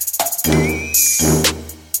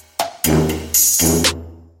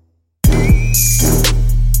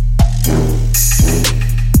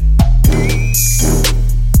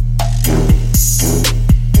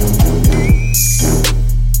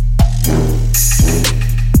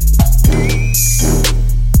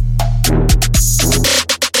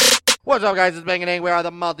What's up, guys? It's Bang and Ang. We are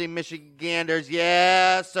the Multi-Michiganders.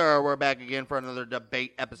 Yes, sir. We're back again for another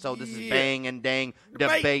debate episode. This is Bang and Dang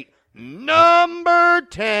Debate number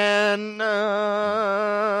 10.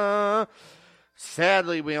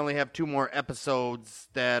 Sadly, we only have 2 more episodes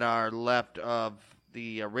that are left of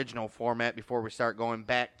the original format before we start going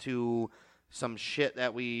back to some shit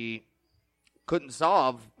that we couldn't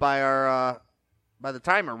solve by our by the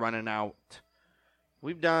timer running out.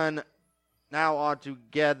 We've done now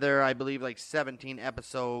altogether, I believe, like 17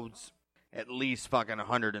 episodes, at least fucking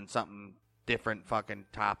 100 and something different fucking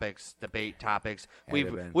topics, debate topics.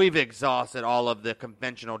 We've exhausted all of the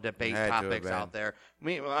conventional debate topics out there.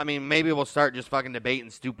 I mean, maybe we'll start just fucking debating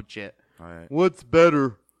stupid shit. All right. What's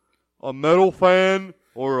better, a metal fan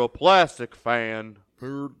or a plastic fan?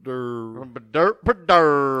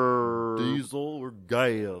 Diesel or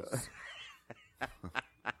gas?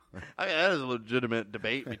 I mean, that is a legitimate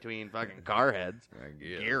debate between fucking car heads,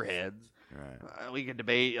 gear heads. Right. We could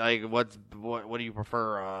debate, like, what do you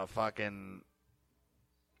prefer, a fucking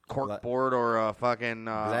corkboard or a fucking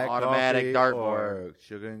automatic dartboard? Or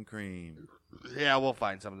sugar and cream. Yeah, we'll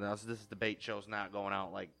find something else. This debate show's not going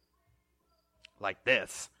out like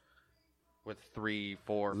this with 3,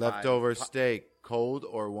 4, 5. Leftover steak, cold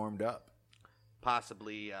or warmed up?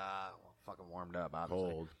 Possibly, fucking warmed up, obviously.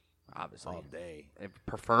 Cold. Obviously. All day.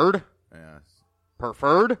 Preferred? Yes.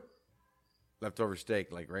 Preferred? Leftover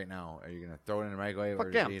steak, like right now. Are you going to throw it in the microwave? Fuck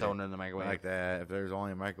or yeah, just I'm eat throwing it? it in the microwave. Like that. If there's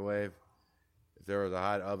only a microwave. If there was a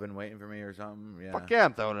hot oven waiting for me or something. Yeah. Fuck yeah,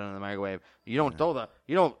 I'm throwing it in the microwave. You don't throw the...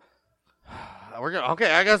 You don't... Okay,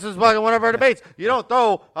 I guess this is fucking one of our debates. You don't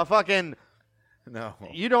throw a fucking... No.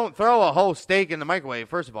 You don't throw a whole steak in the microwave,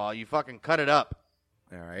 first of all. You fucking cut it up.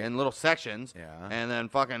 All right. In little sections, Yeah. and then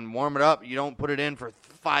fucking warm it up. You don't put it in for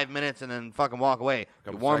 5 minutes and then fucking walk away.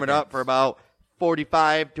 You warm it up for about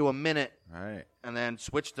 45 to a minute, All right. and then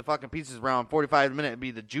switch the fucking pieces around. 45 minutes, it'd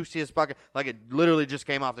be the juiciest fucking, like it literally just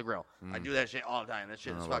came off the grill. I do that shit all the time. That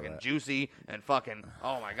shit is fucking juicy and fucking,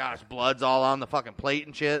 oh my gosh, blood's all on the fucking plate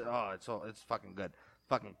and shit. Oh, it's fucking good.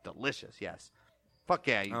 Fucking delicious, yes. Fuck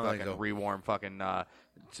yeah, you fucking rewarm fucking.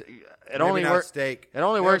 It only works. Steak. It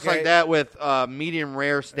only works like that with medium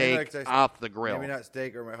rare steak off the grill. Maybe not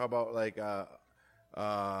steak, or how about like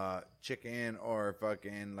chicken or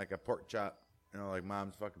fucking like a pork chop? You know, like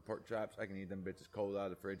mom's fucking pork chops. I can eat them bitches cold out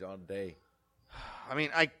of the fridge all day. I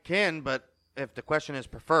mean, I can, but if the question is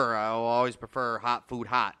prefer, I will always prefer hot food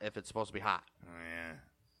hot if it's supposed to be hot. Oh, yeah.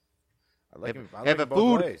 I like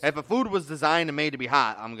both ways. If a food was designed and made to be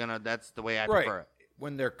hot, that's the way I prefer it.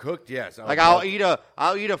 When they're cooked, yes. I'll eat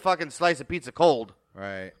a fucking slice of pizza cold.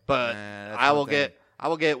 Right. But I will get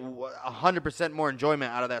 100% more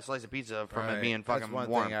enjoyment out of that slice of pizza from it being fucking warm.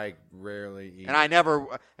 That's one thing I rarely eat. And I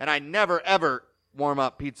never ever warm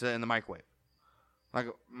up pizza in the microwave. Like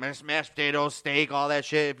mashed potatoes, steak, all that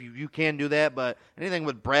shit. If you can do that, but anything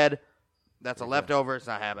with bread that's a leftover, it's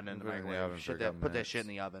not happening in the microwave. Put that shit in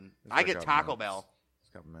the oven. I get Taco Bell.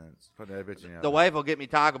 A couple minutes. Put that bitch in the oven. The wife will get me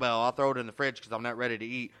Taco Bell. I'll throw it in the fridge because I'm not ready to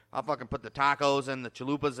eat. I'll fucking put the tacos and the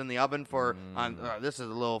chalupas in the oven for. This is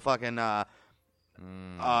a little fucking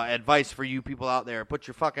advice for you people out there. Put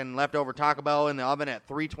your fucking leftover Taco Bell in the oven at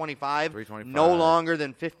 325. No longer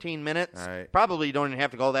than 15 minutes. Right. Probably you don't even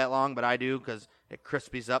have to go that long, but I do because it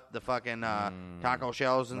crispies up the fucking taco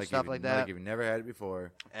shells and stuff like that. Like you've never had it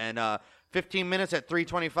before. And 15 minutes at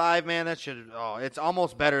 325, man, that should. Oh, it's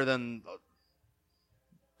almost better than.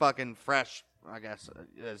 Fucking fresh, I guess,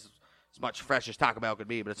 as much fresh as Taco Bell could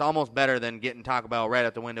be, but it's almost better than getting Taco Bell right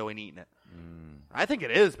out the window and eating it. I think it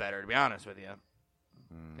is better, to be honest with you.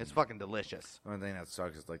 It's fucking delicious. The only thing that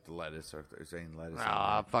sucks is like the lettuce, or if they're saying lettuce.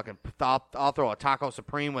 I'll throw a taco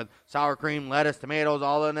supreme with sour cream, lettuce, tomatoes,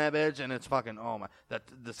 all in that bitch, and it's fucking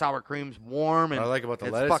the sour cream's warm and what I like about the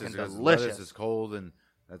it's lettuce fucking is delicious. Lettuce is cold and.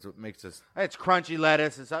 That's what makes us. It's crunchy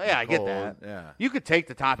lettuce and stuff. Yeah, I get that. Yeah. You could take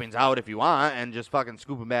the toppings out if you want and just fucking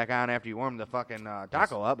scoop them back on after you warm the fucking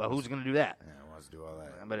taco up. But who's gonna do that? Yeah, who wants to do all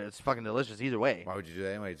that? But it's fucking delicious either way. Why would you do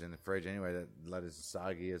that anyway? It's in the fridge anyway. That lettuce is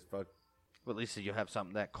soggy as fuck. Well, at least you have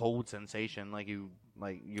something that cold sensation like you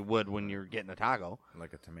would when you're getting a taco,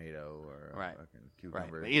 like a tomato or a fucking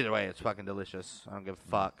cucumber. Right. But either way, it's fucking delicious. I don't give a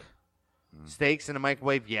fuck. Steaks in the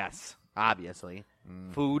microwave, yes, obviously.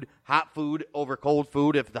 Hot food over cold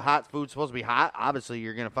food. If the hot food's supposed to be hot, obviously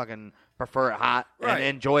you're gonna fucking prefer it hot and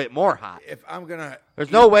enjoy it more hot. If I'm gonna,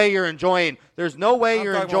 there's no way you're enjoying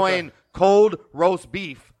cold roast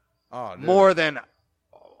beef more than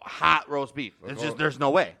hot roast beef. There's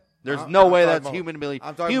no way. There's no way talking that's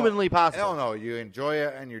about- humanly possible. Hell no. You enjoy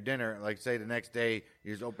it and your dinner. Like, say, the next day,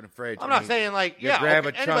 you just open the fridge. I'm not saying like, you grab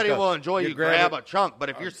a chunk anybody of- will enjoy you grab a chunk, but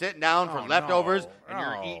if you're sitting down for Oh, leftovers no, and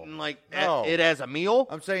you're no, eating like no. it as a meal,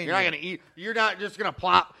 I'm saying you're not you- gonna eat. You're not just gonna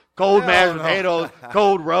plop cold Hell mashed no. potatoes,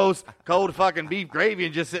 cold roast, cold fucking beef gravy,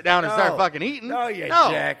 and just sit down and start fucking eating. No, you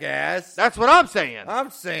jackass. That's what I'm saying.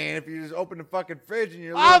 I'm saying if you just open the fucking fridge and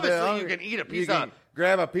you're Obviously, you can eat a piece of.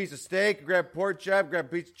 grab a piece of steak, grab a pork chop, grab a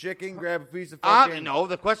piece of chicken, grab a piece of fucking. No,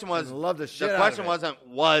 the question was. love the shit The out question of it.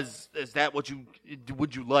 wasn't. Is that what you?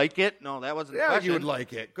 Would you like it? No, that wasn't. the Yeah, question. you would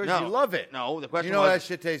like it because No. you love it. No, the question You know was. that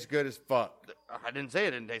shit tastes good as fuck. I didn't say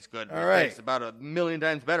it didn't taste good. All It right. tastes about 1,000,000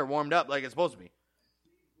 times better warmed up like it's supposed to be.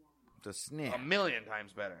 It's a snack. 1,000,000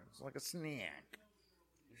 times better. It's like a snack.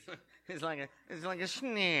 It's like a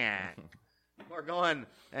snack. We're going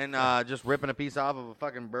and just ripping a piece off of a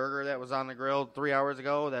fucking burger that was on the grill 3 hours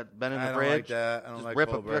ago that's been in the I don't fridge. like that. I don't just like rip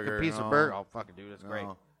cold a fucking burger. piece No. of burger. Oh, fucking dude, that's No. great. I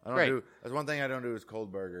don't Great. do. That's one thing I don't do is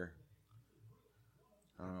cold burger.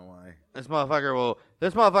 I don't know why. This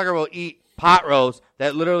motherfucker will eat pot roast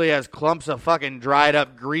that literally has clumps of fucking dried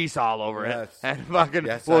up grease all over Yes. it, and fucking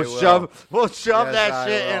Yes, will I will. shove Yes, that I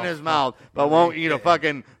shit will. in his mouth, but won't eat a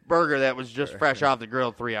fucking burger that was just fresh off the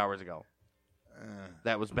grill 3 hours ago.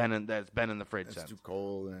 That's been in the fridge It's since. too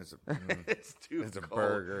cold and it's a, It's too it's a cold.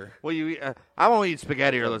 burger. Well, you eat, I won't eat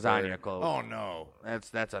spaghetti or It's a burger. lasagna cold. Oh no.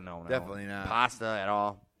 That's a no. Definitely not. Pasta at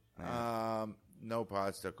all. No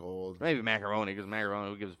pasta cold. Maybe macaroni, because macaroni,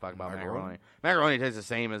 who gives a fuck about Macaroni? macaroni? Macaroni tastes the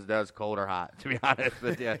same as it does cold or hot, to be honest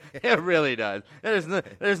with you. It really does.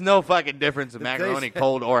 There's no fucking difference in macaroni, taste-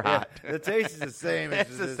 cold or Yeah, hot. the taste is the same.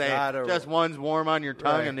 It's the same. hot or- Just one's warm on your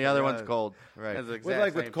tongue Right, and the other one's right, cold. Right. It's the With, exact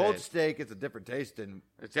like same with cold taste. steak, it's a different taste than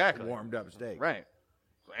Exactly. warmed up steak. Right.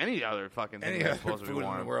 Any other fucking thing Any that's other supposed to be food in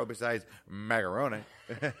the warm. world besides macaroni.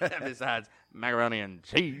 Besides macaroni and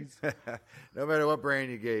cheese. No matter what brand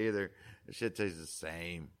you get, either the shit tastes the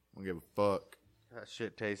same. I don't give a fuck. That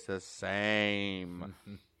shit tastes the same.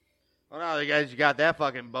 Well, now, guys, you got that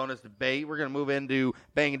fucking bonus debate. We're gonna move into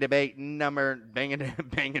banging debate.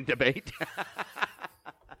 Banging debate.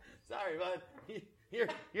 Sorry, bud.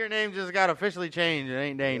 Your name just got officially changed. It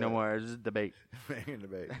ain't dang no more. It's just debate. Banging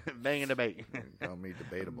debate. Banging debate. Call me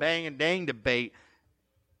debatable. Bang and dang debate.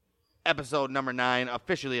 Episode number 9,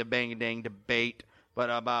 officially a bang and dang debate, but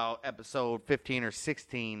about episode 15 or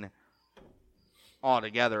 16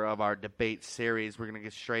 altogether of our debate series. We're gonna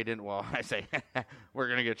get straight in. Well, I say we're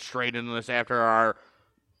gonna get straight into this after our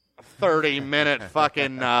 30-minute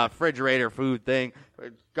fucking refrigerator food thing.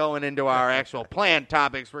 We're going into our actual planned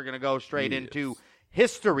topics. We're gonna go straight into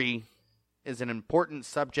history. Is an important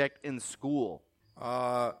subject in school.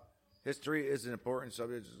 History is an important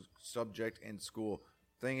subject in school.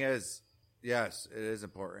 Thing is, yes, it is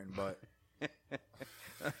important, but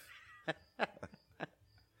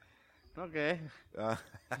Okay.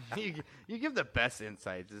 You give the best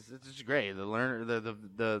insights. It's just great.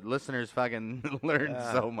 The listeners fucking learn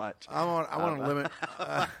so much. I want to limit.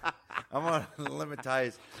 I want to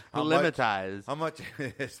limitize. How much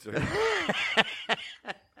history?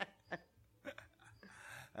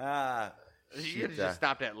 You Shit, could have just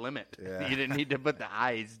stopped at limit. Yeah. You didn't need to put the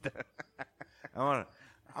eyes. I want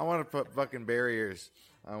to put fucking barriers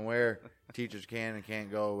on where teachers can and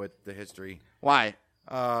can't go with the history. Why?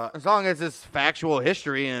 As long as it's factual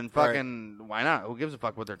history and fucking, why not? Who gives a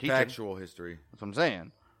fuck what they're teaching? Factual history. That's what I'm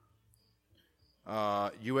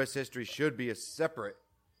saying. U.S. history should be a separate.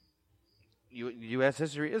 U.S.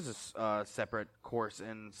 history is a separate course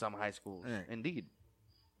in some high schools. Yeah. Indeed.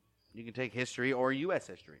 You can take history or U.S.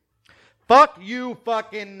 history. Fuck you,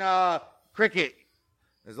 fucking cricket.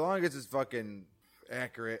 As long as it's fucking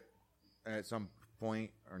accurate at some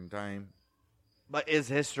point or in time. But is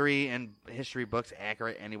history and history books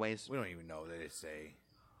accurate anyways? We don't even know what they say.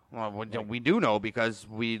 Well, we do know because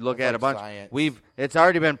we look That's at a like bunch. science. It's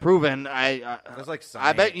already been proven. That's like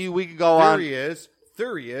I bet science. you we could go on.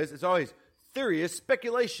 Theory is. It's always theory is.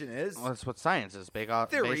 Speculation is. Well, that's what science is. Based off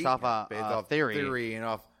Based off theory. Theory and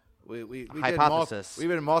off. We Hypothesis. We've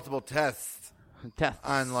been multiple tests Tests.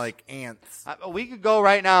 on like ants. We could go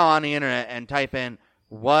right now on the internet and type in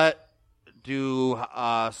what do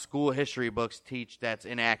school history books teach that's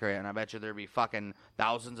inaccurate, and I bet you there'd be fucking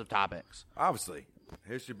thousands of topics. Obviously,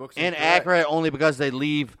 history books are Inaccurate only because they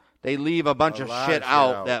leave a bunch A of lot shit of shit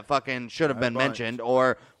out out. that fucking should have A been bunch. mentioned,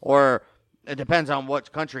 or it depends on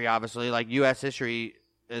what country. Obviously, like U.S. history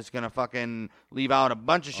is gonna fucking leave out a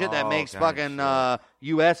bunch of shit that All makes kinds of fucking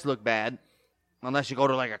U.S. look bad. Unless you go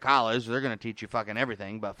to like a college, they're going to teach you fucking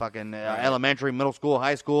everything. But fucking elementary, middle school,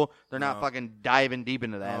 high school, they're not fucking diving deep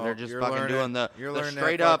into that. No, they're just you're fucking learning- doing the you're the learning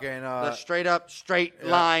straight that up, fucking, the straight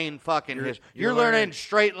line fucking history. You're learning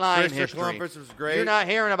straight line Christopher history. Columbus was great. You're not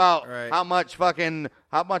hearing about Right. how much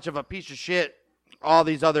of a piece of shit all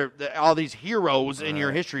these heroes in your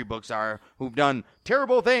Right. history books are who've done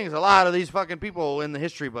terrible things. A lot of these fucking people in the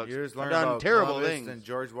history books You just have learn done about terrible Columbus things. and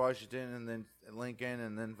George Washington and then Lincoln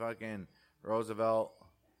and then fucking Roosevelt.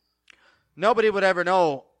 Nobody would ever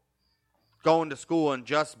know going to school and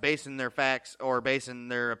just basing their facts or basing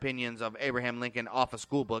their opinions of Abraham Lincoln off of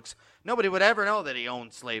school books. Nobody would ever know that he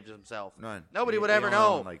owned slaves himself. None. Nobody would He ever only know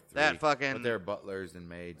owned like 3, that fucking. But they're butlers and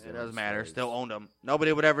maids. It and doesn't matter. slaves. Still owned them.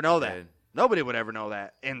 Nobody would ever know that. did. Nobody would ever know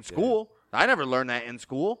that in school. I never learned that in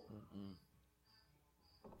school.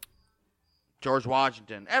 George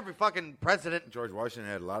Washington. Every fucking president. George Washington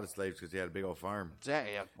had a lot of slaves because he had a big old farm. Yeah,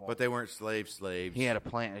 But they weren't slaves. he had a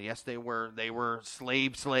plan. Yes, they were. They were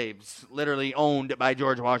slaves, literally owned by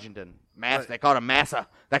George Washington. Right. They called him Massa.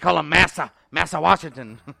 They call him Massa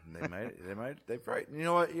Washington. They probably, you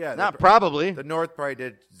know what? Yeah. Not probably. The North probably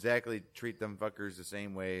did exactly treat them fuckers the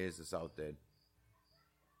same way as the South did.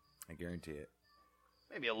 I guarantee it.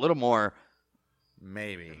 Maybe a little more.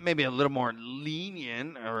 Maybe. Maybe a little more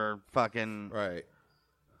lenient or fucking. Right.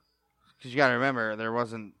 Because you got to remember, there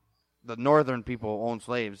wasn't the northern people owned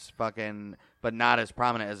slaves, fucking, but not as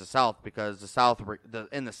prominent as the South because the South,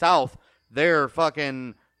 in the South, they're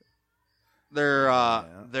fucking, their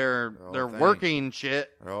thing. working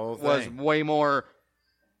shit The whole was thing. way more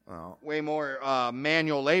Well,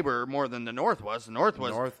 manual labor more than the North was. The North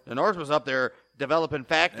was up there developing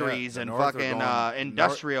factories the and North was fucking going-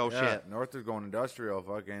 industrial shit. North was going industrial.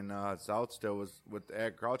 Fucking South still was with the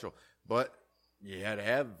agricultural, but you had to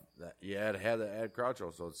have that. You had to have the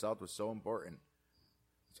agricultural. So the South was so important.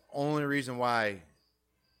 It's the only reason why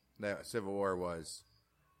that Civil War was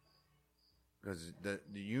because the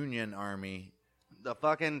Union Army. The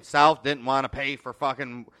fucking South didn't want to pay for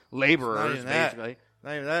fucking laborers, Not even that. basically.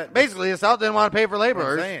 Not even that. Basically, the South didn't want to pay for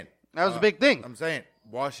laborers. I'm saying. That was a big thing. I'm saying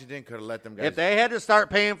Washington could have let them guys. If they had to start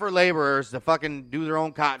paying for laborers to fucking do their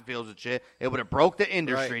own cotton fields and shit, it would have broke the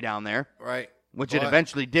industry Right. down there, right, which it But-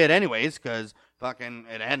 eventually did anyways, because fucking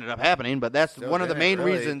it ended up happening. But that's Still one of the didn't, main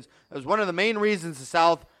really. reasons. It was one of the main reasons the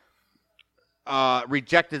South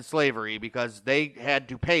rejected slavery because they had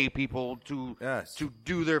to pay people to Yes.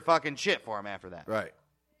 do their fucking shit for them after that. right.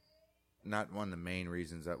 Not one of the main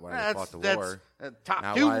reasons that why they That's, fought the that's war. top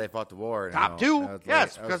Not two. why they fought the war. Top no. two. That was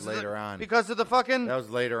Yes, that was later on. because of the fucking. That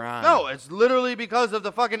was later on. No, it's literally because of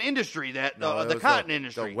the fucking industry that No, it the was cotton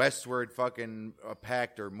industry. the westward fucking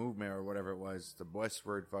pact or movement or whatever it was, the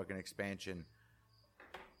westward fucking expansion.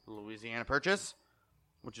 Louisiana Purchase,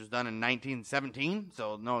 which was done in 1917.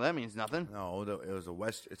 So no, that means nothing. No, it was a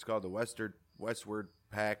west. It's called the westward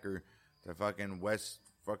pact or the fucking west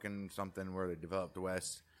fucking something where they developed the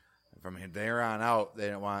west. From there on out, they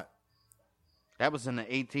didn't want. That was in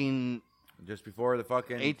the Just before the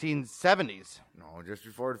fucking 1870s. No, just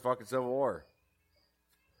before the fucking Civil War.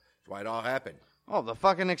 That's why it all happened. Oh, the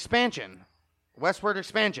fucking expansion, westward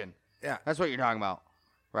expansion. Yeah, That's what you're talking about,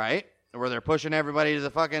 right? Where they're pushing everybody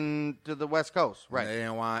to the west coast, right? They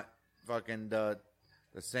didn't want fucking the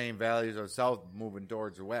same values of the South moving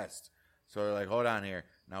towards the West. So they're like, hold on here.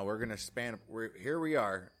 Now we're gonna span. Here we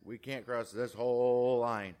are. We can't cross this whole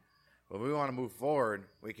line, but we want to move forward.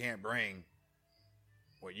 We can't bring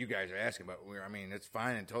what you guys are asking about. I mean, it's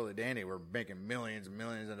fine and totally dandy. We're making millions and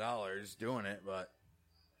millions of dollars doing it, but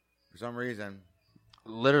for some reason,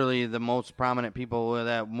 Literally, the most prominent people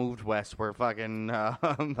that moved west were fucking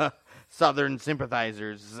Southern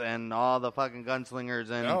sympathizers, and all the fucking gunslingers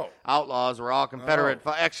and No. outlaws were all Confederate,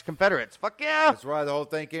 No. ex-Confederates. Fuck yeah! that's why the whole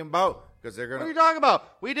thing came about because they're What are you gonna. talking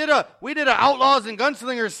about? We did a Outlaws and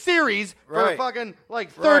Gunslingers series for Right. fucking like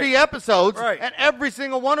 30 Right. episodes, Right. and every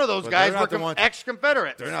single one of those But guys they're not were the ones-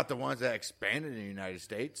 ex-Confederates. They're not the ones that expanded in the United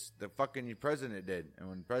States. The fucking president did, and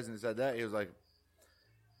when the president said that, he was like,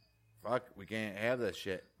 "Fuck, we can't have this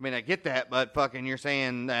shit." I mean, I get that, but fucking, you're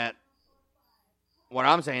saying that. What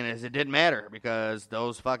I'm saying is, it didn't matter because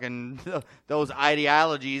those fucking those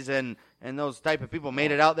ideologies and those type of people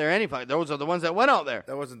made it out there anyway. Those are the ones that went out there.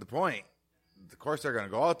 That wasn't the point. Of course, they're going to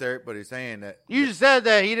go out there, but he's saying that You just said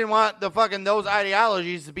that he didn't want the fucking those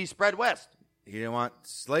ideologies to be spread west. he didn't want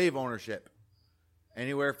slave ownership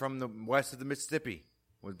anywhere from the west of the Mississippi.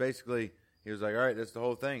 Was basically he was like, "All right, that's the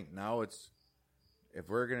whole thing. Now it's if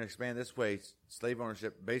we're going to expand this way, slave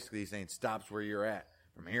ownership basically he's saying stops where you're at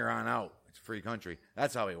from here on out. It's a free country.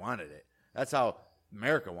 That's how he wanted it. That's how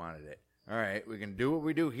America wanted it. All right, we can do what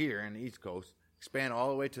we do here in the East Coast, expand all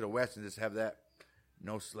the way to the west, and just have that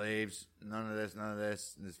no slaves, none of this,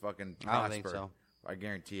 and just fucking prosper. I don't think so. I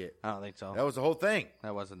guarantee it. I don't think so. That was the whole thing.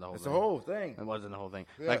 That wasn't the whole That's thing. the whole thing. It wasn't the whole thing.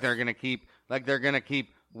 Yes. Like they're gonna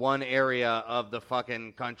keep one area of the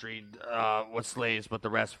fucking country with slaves, but the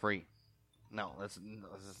rest free. No, that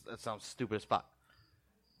sounds stupid as fuck.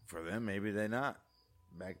 For them, maybe they not.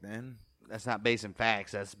 Back then. That's not based in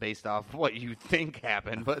facts. That's based off what you think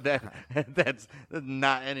happened, but that's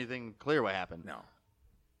not anything clear what happened. No.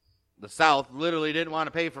 The South literally didn't want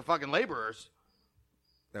to pay for fucking laborers.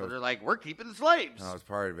 So they're like, we're keeping the slaves. That was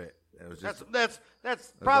part of it. It was just That's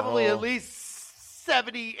probably at least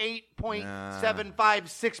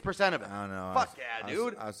 78.756% of it. I don't know. Fuck yeah,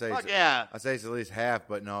 dude. I'll say Fuck yeah. I'll say it's at least half,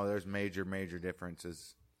 but no, there's major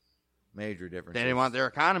differences. Major differences. They didn't want their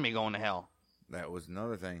economy going to hell. That was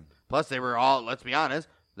another thing. Plus, they were all, let's be honest,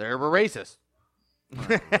 they were racist.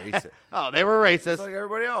 Racist. Oh, they were racist. Just like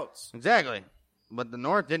everybody else. Exactly. But the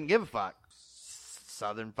North didn't give a fuck.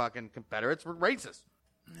 Southern fucking Confederates were racist.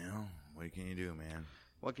 Yeah, what can you do, man?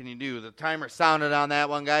 What can you do? The timer sounded on that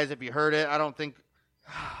one, guys. If you heard it, I don't think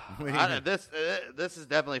this is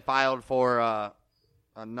definitely filed for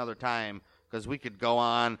another time because we could go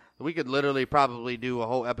on. We could literally probably do a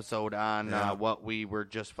whole episode on what we were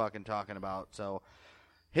just fucking talking about. So,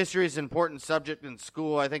 history is an important subject in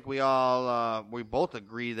school. I think we all we both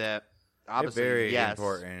agree that obviously very yes,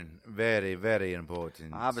 important, very very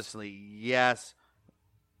important. obviously yes.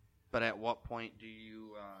 But at what point do you?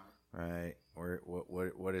 Right.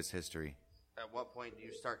 What is history? At what point do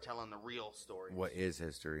you start telling the real story? What is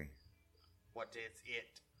history? What is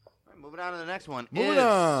it? All right, moving on to the next one. Moving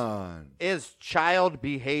on. Is child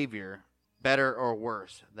behavior better or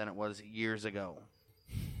worse than it was years ago?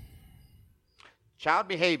 Child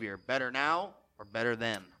behavior better now or better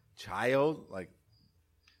then? Child, like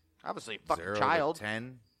Obviously, fucking 0 child. to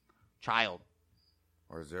 10 Child.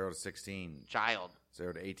 or 0 to 16, Child.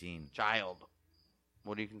 0 to 18. Child.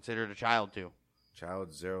 What do you consider a child to?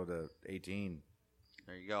 Child 0 to 18.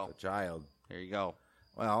 There you go. A child. There you go.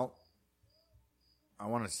 Well, I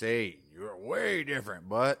want to say you're way different,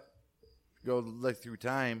 but go look through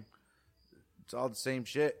time, it's all the same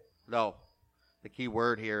shit. No. The key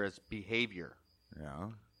word here is behavior.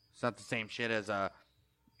 Yeah. It's not the same shit as a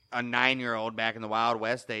 9-year-old back in the Wild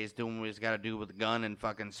West days doing what he's got to do with a gun and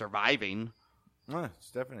fucking surviving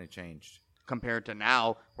It's definitely changed. compared to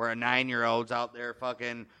now where a 9-year-old's out there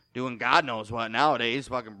fucking doing God knows what nowadays,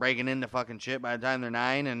 fucking breaking into fucking shit by the time they're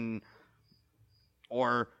 9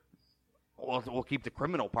 or we'll keep the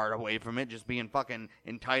criminal part away from it, just being fucking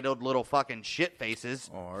entitled little fucking shit faces.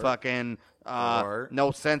 Or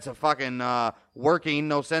No sense of fucking working,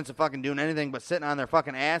 no sense of fucking doing anything but sitting on their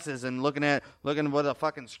fucking asses and looking with a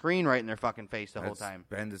fucking screen right in their fucking face the whole time.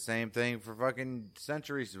 Been the same thing for fucking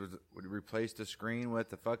centuries. Would replace the screen with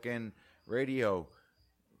the fucking radio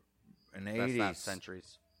in the 80s. That's not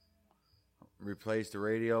centuries. Replace the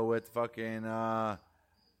radio with fucking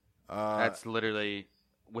That's literally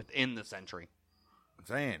within the century. I'm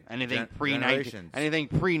saying Anything generations. anything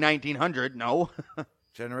pre 1900, no.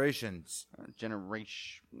 Generations.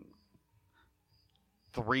 Generation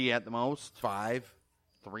 3 at the most. 5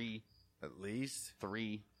 3, at least.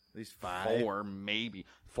 3, At least 5. 4 maybe.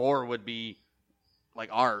 4 would be like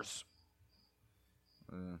ours.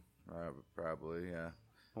 Probably, yeah.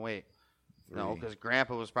 Wait. 3. No, because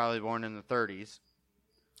Grandpa was probably born in the 30s.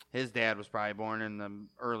 His dad was probably born in the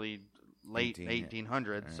late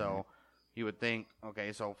 1800s. So you would think,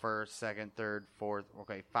 okay, so first, second, third, fourth,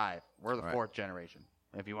 okay, 5. We're the fourth generation,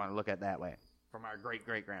 if you want to look at it that way, from our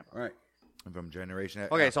great-great-grandpa. All right. From generation.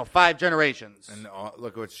 Okay, so 5 generations. And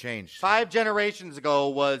look what's changed. 5 generations ago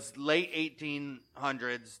was late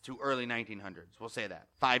 1800s to early 1900s. We'll say that.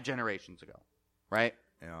 5 generations ago, right?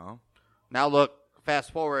 Yeah. Now look,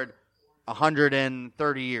 fast forward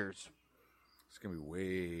 130 years. It's going to be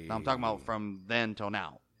way. Now I'm talking about from then till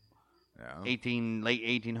now. Yeah. Late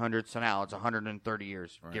 1800s to now. It's 130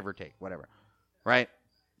 years, give or take, whatever. Right?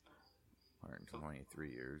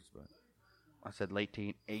 123 years, but. I said late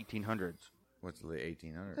 1800s. What's the late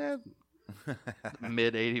 1800s?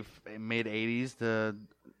 Mid 80s to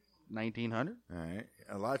 1900. All right.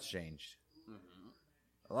 A lot's changed.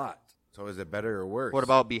 A lot. So is it better or worse? What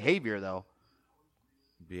about behavior, though?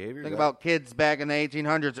 behavior? Think about kids back in the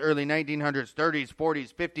 1800s, early 1900s, 30s,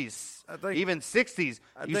 40s, 50s, even 60s.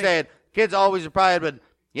 You said kids always replied with,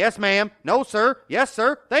 yes, ma'am. No, sir. Yes,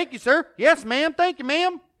 sir. Thank you, sir. Yes, ma'am. Thank you,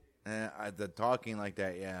 ma'am. The talking like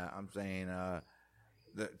that, yeah. I'm saying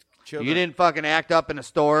the children. You didn't fucking act up in a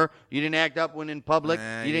store. You didn't act up when in public.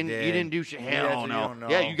 Nah, you you didn't do shit. Hell you no. don't know.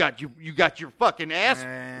 Yeah, you got your fucking ass.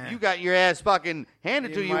 Nah. You got your ass fucking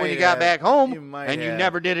handed to you when might you got have. back home, You might and you have.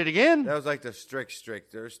 never did it again. That was like the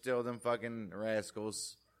strict. There's still them fucking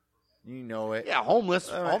rascals. You know it. Yeah,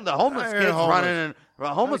 homeless. Right. The homeless I kids hear homeless. running.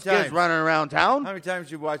 Homeless How many kids times? running around town. How many times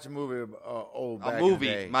you watch a movie? Old back A in the movie.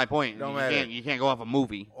 day? My point. Don't You matter. can't go off a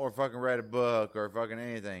movie. Or fucking read a book or fucking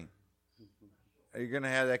anything. You're gonna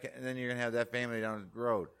have that, and then you're gonna have that family down the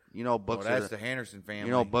road. You know, books. Well, are that's the Henderson family.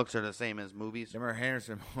 You know, books are the same as movies. Them are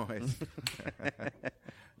Henderson boys.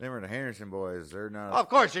 Them are the Henderson boys. They're not. Of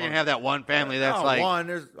course, you're gonna have that one family that's No, like one.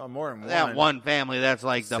 There's more than one. that one family that's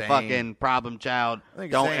like the Same. fucking problem child. I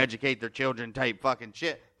think Don't same. educate their children type fucking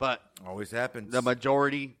shit. But Always happens. the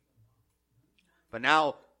majority. But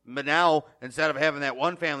now instead of having that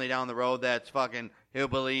one family down the road that's fucking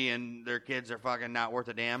hillbilly and their kids are fucking not worth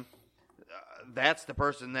a damn, that's the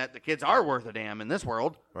person that the kids are worth a damn in this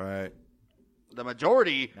world. Right. The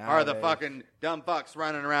majority are the Nowadays. fucking dumb fucks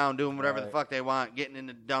running around doing whatever the Right. fuck they want, getting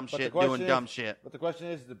into dumb But the shit, question doing is- dumb shit. But the question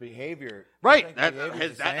is the behavior. I Right. think That,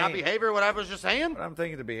 behavior's is the that not same. behavior what I was just saying? But I'm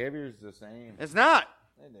thinking the behavior is the same. It's not.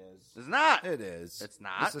 It is. It's not. It is. It's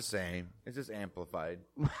not. It's the same. It's just amplified.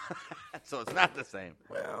 So it's not the same.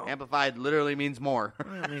 Well. Amplified literally means more.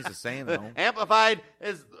 It means the same though. Amplified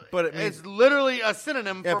is But it means- it's literally a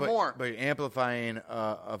synonym Yeah, for more. But you're amplifying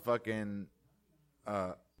a fucking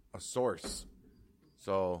a source,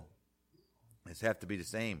 so it's have to be the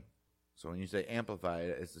same. So when you say amplified,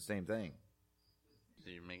 it's the same thing.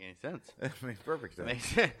 Doesn't make any sense. It makes perfect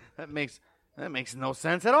sense. That makes no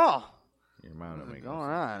sense at all. Your mom don't What's make going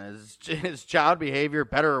no on? Is child behavior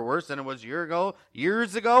better or worse than it was years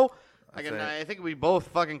ago? I'd say- I think we both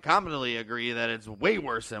fucking confidently agree that it's way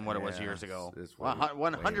worse than what it was Yeah, years ago. it's way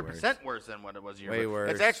 100% worse than what it was years Way ago.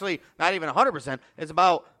 worse. It's actually not even 100%. It's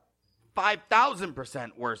about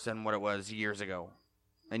 5,000% worse than what it was years ago.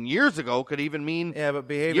 And years ago could even mean Yeah, but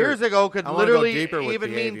behavior. years ago could I wanna go literally deeper with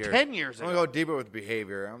even mean behavior. 10 years I'm ago. gonna go deeper with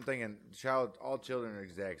behavior. I'm thinking all children are the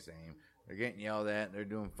exact same. They're getting yelled at. They're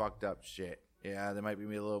doing fucked up shit. Yeah, they might be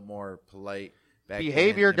a little more polite. Back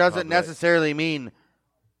Behavior in doesn't public. necessarily mean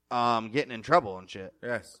getting in trouble and shit.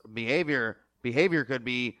 Yes. Behavior could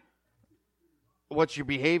be what's your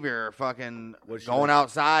behavior? Fucking What's going your-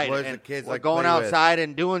 outside what does and the kids or like going play with? outside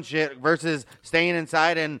and doing shit versus staying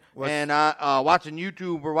inside and watching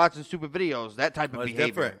YouTube or watching stupid videos. That type of Well, it's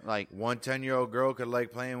behavior. different. Like one 10-year-old girl could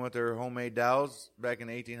like playing with her homemade dolls back in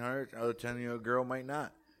the 1800s. Another 10-year-old girl might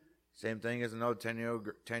not. Same thing as another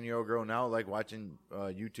 10-year-old girl now like watching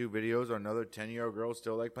YouTube videos, or another 10-year-old girl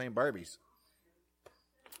still like playing Barbies.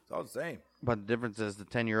 It's all the same. but the difference is the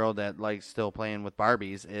 10-year-old that likes still playing with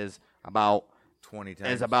Barbies is about 20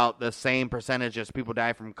 times. is about the same percentage as people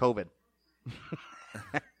die from COVID.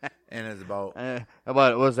 And it's about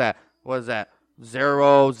What was that? What was that?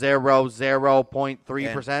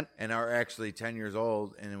 0.3%? and are actually 10 years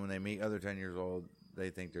old, and then when they meet other 10 years old, they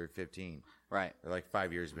think they're 15. Right. They're like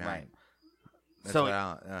 5 years behind. Right. That's So-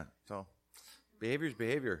 what so behavior's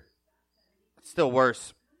behavior. Still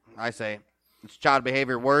worse, I say. Is child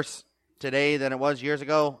behavior worse today than it was years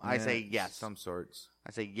ago? I say yes. Some sorts.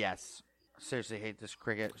 I say yes. I seriously hate this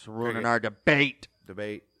cricket. It's ruining Cricket. our debate.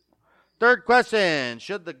 Debate. Third question.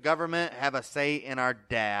 Should the government have a say in our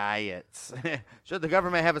diets? Should the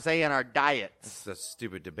government have a say in our diets? It's a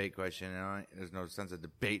stupid debate question. There's no sense of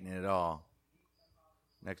debating it at all.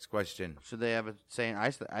 Next question. Should they have a say in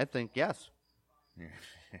I think yes.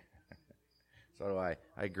 So do I.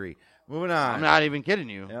 I agree. Moving on. I'm not even kidding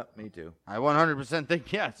you. Yep, me too. I 100%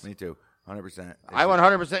 think yes. Me too. 100%. I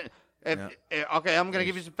 100%. Yeah. Okay, I'm going to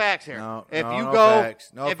give you some facts here. No, if no, you no go,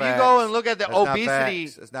 facts. No if facts. you go and look at the That's not obesity,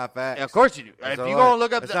 facts. It's not facts. of course you do. That's If all you right. go and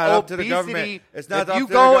look up It's the not up to the government. obesity, It's not if up you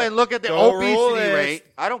to go the and look at the rule obesity is- rate,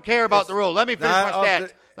 I don't care about it's the rule. Let me finish not my up stats.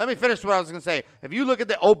 to- Let me finish what I was going to say. If you look at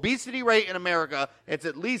the obesity rate in America, it's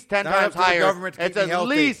at least 10 Not times up to the higher. government to It's keep me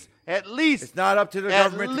healthy. at least. It's not up to the at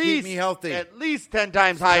government to keep me healthy. At least 10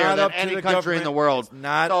 times It's higher not than up to any the country in government. the world. It's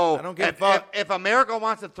not. So I don't give a if, fuck. If America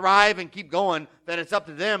wants to thrive and keep going, then it's up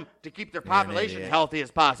to them to keep their You're an population idiot. healthy as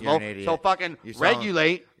possible. You're an idiot. So fucking You sound-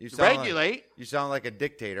 regulate. you sound Regulate. you sound like a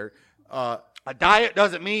dictator. A diet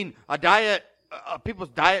doesn't mean a diet. People's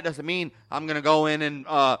diet doesn't mean I'm going to go in and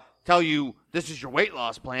tell you this is your weight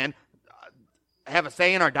loss plan. Have a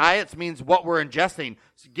say in our diets means what we're ingesting.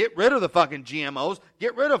 So get rid of the fucking GMOs.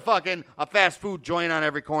 Get rid of fucking a fast food joint on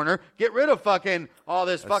every corner. Get rid of fucking all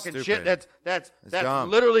this That's fucking shit stupid. that's dumb.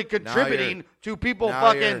 literally Now contributing you're- to people now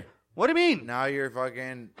fucking. you're- What do you mean? Now you're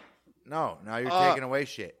fucking. No, now you're taking away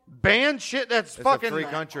shit. Ban shit that's a fucking free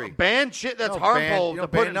country. Ban shit that's No, harmful you to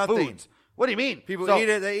don't put ban in nothing. foods. What do you mean? People So- eat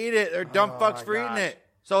it. They eat it. They're dumb fucks my for eating gosh. it.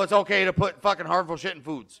 So it's okay to put fucking harmful shit in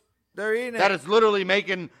foods. They're eating That it. is literally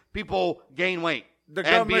making people gain weight. The and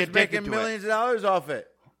be government's addicted making to it. millions of dollars off it.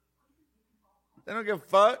 They don't give a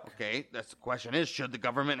fuck. Okay, that's the question is, should the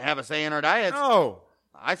government have a say in our diets? No.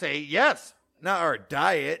 I say yes. Not our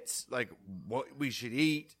diets, like what we should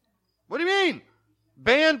eat. What do you mean?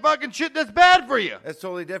 Ban fucking shit that's bad for you. That's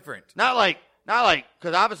totally different. Not like,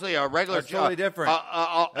 because obviously a regular. That's totally different.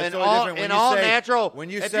 That's in totally all, different. When in you all say- natural. when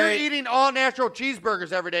you if say- you're eating all natural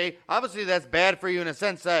cheeseburgers every day, obviously that's bad for you in a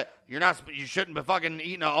sense that you shouldn't be fucking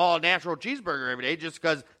eating an all natural cheeseburger every day just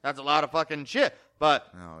because that's a lot of fucking shit. But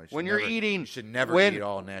No, you should when you're never- eating, you should never when, eat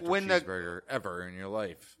all natural when cheeseburger ever in your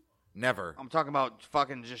life. Never. I'm talking about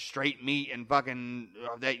fucking just straight meat and fucking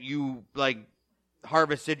that you like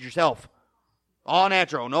harvested yourself. All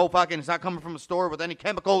natural. No fucking, it's not coming from a store with any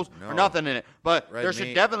chemicals or No. nothing in it. But Red there should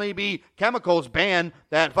meat. definitely be chemicals banned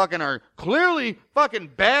that fucking are clearly fucking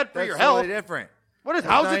bad for That's your health. totally different. What is,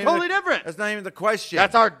 That's how's not it even totally the- different? That's not even the question.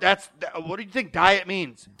 What do you think diet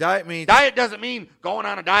means? Diet means Diet doesn't mean going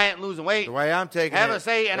on a diet and losing weight. the way I'm taking Have it. a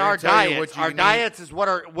say in they're our gonna tell you diets. what you Our can diets is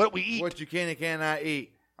what we eat, eat. what you can and cannot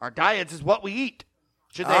eat. Our diets is what we eat.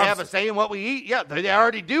 Should they have a say in what we eat? Yeah, they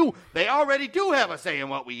already do. They already do have a say in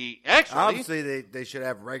what we eat. Actually, Obviously, they should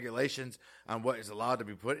have regulations on what is allowed to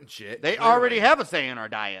be put in shit. they Clearly. already have a say in our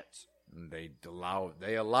diets. They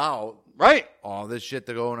allow Right. all this shit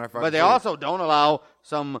to go in our fucking. But they food. also don't allow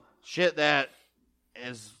some shit that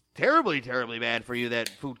is terribly, terribly bad for you that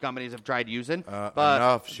food companies have tried using. But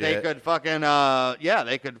enough they shit. could fucking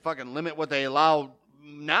they could fucking limit what they allow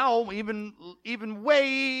now even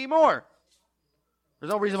way more. There's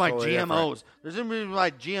no reason why Totally GMOs. There's no reason why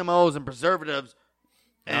GMOs and preservatives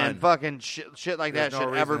and None. fucking shit like There's that no should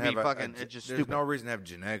reason ever to be have a- fucking. It's just There's stupid. no reason to have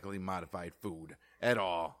genetically modified food at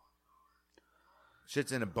all.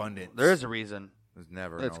 Shit's in abundance. There is a reason. There's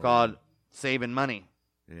never. It's no called saving money.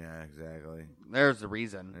 reason. Yeah, exactly. There's the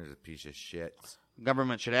reason. There's a piece of shit.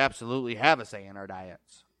 Government should absolutely have a say in our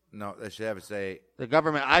diets. No, they should have a say. The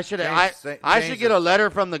government. I should Change get the- a letter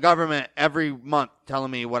from the government every month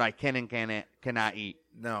telling me what I can and cannot eat.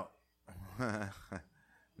 No,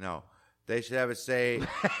 no. They should have a say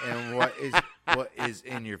in what is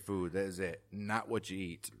in your food. That is it, not what you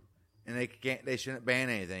eat. And they can't. They shouldn't ban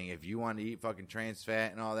anything. If you want to eat fucking trans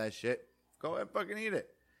fat and all that shit, go ahead and fucking eat it.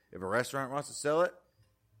 If a restaurant wants to sell it,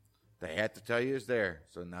 they have to tell you it's there.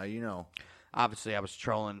 So now you know. Obviously, I was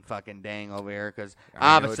trolling fucking dang over here because I know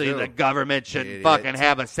obviously too. the government shouldn't Idiot. fucking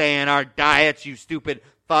have a say in our diets, you stupid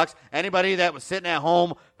fucks. Anybody that was sitting at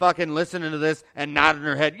home fucking listening to this and nodding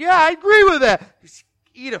their head, yeah, I agree with that. Just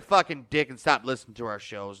eat a fucking dick and stop listening to our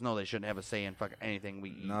shows. No, they shouldn't have a say in fucking anything we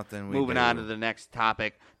eat. Nothing we Moving do. on to the next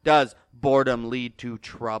topic. Does boredom lead to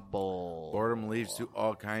trouble? Boredom leads to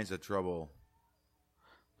all kinds of trouble.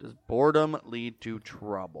 Does boredom lead to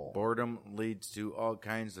trouble? Boredom leads to all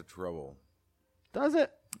kinds of trouble. Does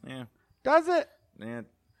it? Yeah. Does it? Man,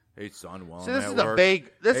 hey son, while See, I'm this at is a work.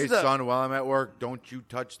 vague. This hey is a. son, while I'm at work, don't you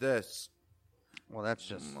touch this. Well, that's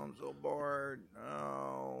just. I'm so bored.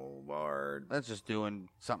 Oh, bored. That's just doing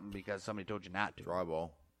something because somebody told you not to.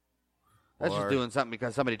 Trouble. That's Or just doing something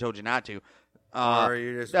because somebody told you not to. Or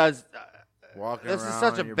you just Does walking this is around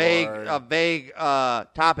such and a you're vague bored.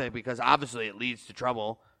 topic because obviously it leads to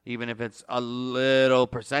trouble, even if it's a little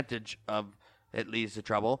percentage of it leads to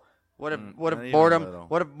trouble. What if not even boredom? little.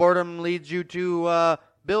 What if boredom leads you to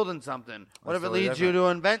building something? What if That's it totally leads you to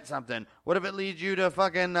invent something? What if it leads you to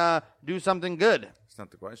fucking do something good? It's not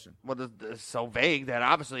the question. Well, it's so vague that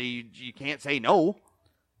obviously you can't say no.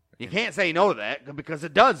 You can't say no to that because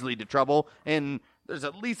it does lead to trouble, and there's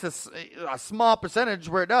at least a small percentage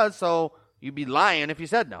where it does. So you'd be lying if you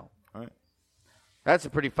said no. All right. That's a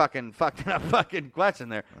pretty fucking fucked up fucking question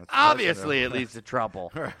there. That's Obviously, question, it leads to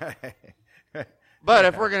trouble. Right. But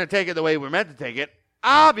if we're gonna take it the way we're meant to take it,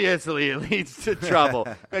 obviously it leads to trouble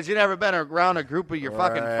because you've never been around a group of your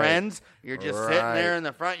fucking Right. friends. You're just sitting Right. there in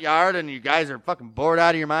the front yard, and you guys are fucking bored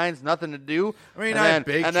out of your minds, nothing to do. I mean, and not then,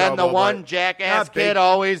 big and then the trouble, one but jackass not kid big-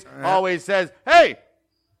 always says, "Hey,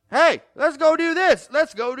 let's go do this.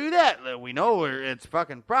 Let's go do that." We know it's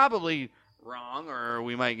fucking probably wrong, or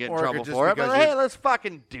we might get in Or trouble just for it. But because hey, you're- let's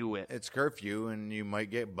fucking do it. It's curfew, and you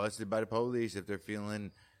might get busted by the police if they're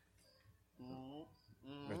feeling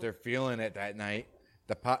it that night.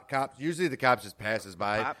 The cops usually the cops just passes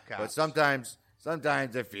by, Pop but cops.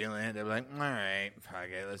 sometimes they're feeling it. They're like, all right, fuck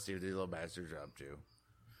it, let's see what these little bastards are up to.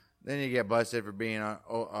 Then you get busted for being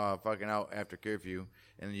fucking out after curfew,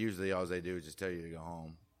 and usually all they do is just tell you to go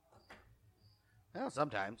home. Well,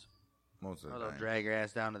 sometimes Most of the they'll time, drag your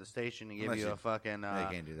ass down to the station and give Unless you you- a fucking they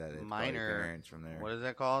can't do that. They call your minor. parents from there. What is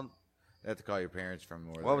that called? They have to call your parents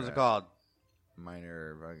from where What was it called?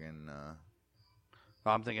 Minor fucking. Oh,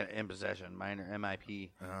 I'm thinking impossession, minor MIP.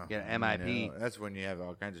 Get an MIP. No, that's when you have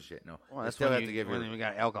all kinds of shit. No, Well, they that's still when have to give when your. you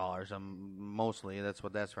got alcohol or something. Mostly, that's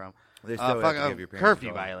what that's from. They still have to give your parents curfew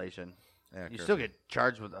a call. violation. Yeah, You still get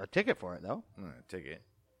charged with a ticket for it, though. ticket.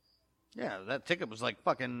 Yeah, that ticket was like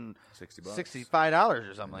fucking $60. $65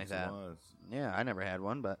 or something like Yes, it that. was. Yeah, I never had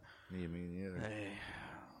one, but Me neither.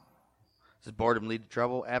 does boredom lead to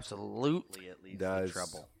trouble? Absolutely, it leads to Does.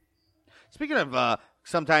 trouble. Speaking of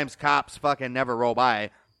sometimes cops fucking never roll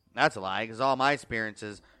by, that's a lie, because all my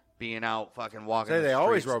experiences being out fucking walking Say the they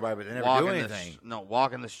always streets, roll by, but they never walking do the anything.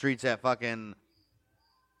 walking the streets at fucking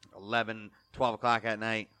 11, 12 o'clock at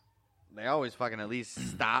night, they always fucking at least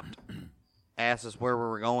stopped, asked us where we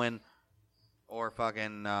were going, or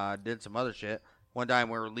fucking did some other shit. One time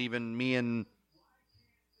we were leaving, me and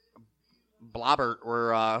Blobbert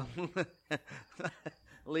were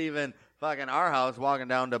leaving fucking our house, walking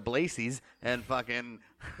down to Blacey's, and fucking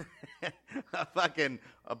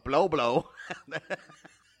a blow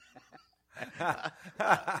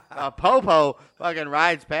a popo fucking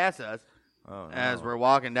rides past us as we're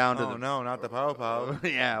walking down to no, not the popo.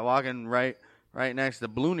 yeah, walking right next to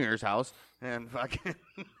Bloonier's house, and fucking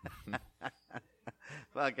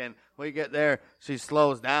fucking we get there, she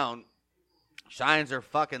slows down, shines her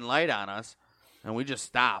fucking light on us, and we just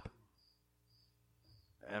stop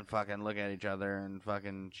and fucking look at each other, and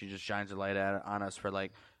fucking she just shines the light on us for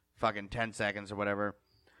like fucking 10 seconds or whatever,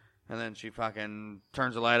 and then she fucking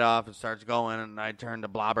turns the light off and starts going, and I turn to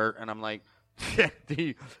Blobbert, and I'm like,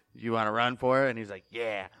 do you want to run for it? And he's like,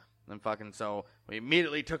 yeah. And fucking so we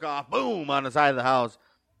immediately took off, boom, on the side of the house,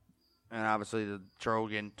 and obviously the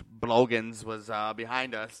Blogans was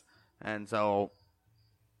behind us, and so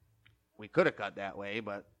we could have cut that way,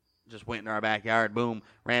 but just went in our backyard, boom,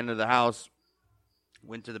 ran to the house,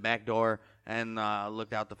 went to the back door, and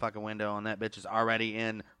looked out the fucking window, and that bitch is already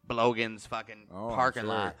in Blogan's fucking parking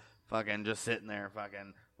lot, fucking just sitting there,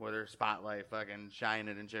 fucking with her spotlight fucking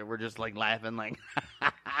shining and shit. We're just like laughing, like,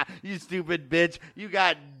 you stupid bitch, you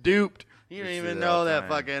got duped. You didn't even know that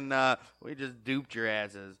fucking, we just duped your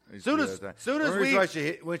asses. Soon as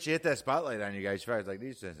when she hit that spotlight on you guys, she was like,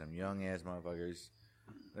 these are some young ass motherfuckers.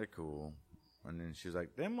 They're cool. And then she was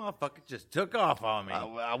like, them motherfuckers just took off on me.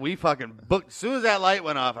 We fucking booked. As soon as that light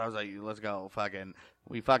went off, I was like, let's go. Fucking,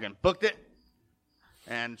 we fucking booked it.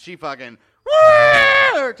 And she fucking,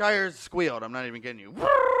 her tires squealed. I'm not even kidding you.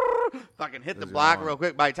 Fucking hit the block real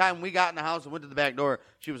quick. By the time we got in the house and went to the back door,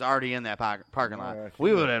 she was already in that parking lot.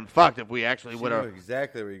 We would have been fucked if we actually would have.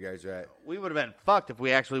 Exactly where you guys are at. We would have been fucked if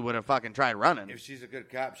we actually would have fucking tried running. If she's a good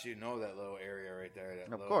cop, she'd know that little area right there.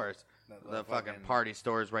 Of course. The fucking party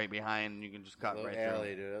store's right behind, and you can just cut right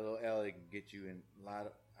alley, through. Dude, a little alley can get you in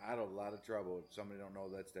out of a lot of trouble if somebody don't know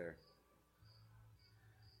that's there.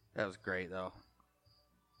 That was great, though.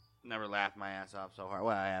 Never laughed my ass off so hard.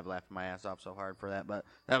 Well, I have laughed my ass off so hard for that, but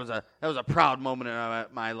that was a proud moment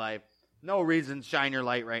in my life. No reason, shine your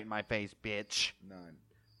light right in my face, bitch. None.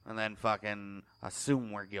 And then fucking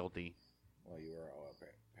assume we're guilty. Well, you were all up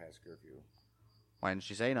past curfew. Why didn't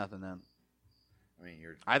she say nothing then? I mean,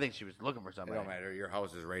 I think she was looking for it somebody. don't matter. Your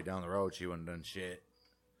house is right down the road. She wouldn't have done shit.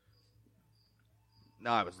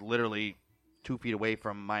 No, I was literally 2 feet away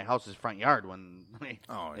from my house's front yard when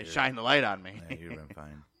they shined the light on me. Yeah, you'd have been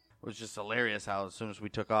fine. It was just hilarious how as soon as we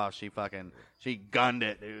took off, she gunned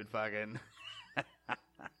it, dude. Fucking,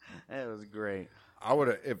 it was great. I would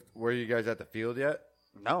have. Were you guys at the field yet?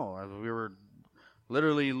 No, we were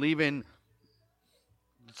literally leaving,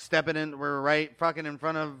 stepping in. We're right fucking in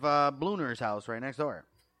front of Blooner's house, right next door.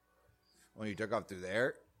 When you took off through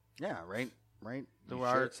there? Yeah, right through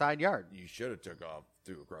our side yard. You should have took off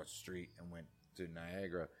through across the street and went to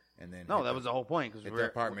Niagara. And then no, that was the whole point. Because the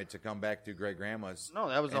apartment to come back to Great Grandma's. No,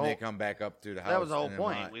 that was the whole. And they come back up to the house. That was the whole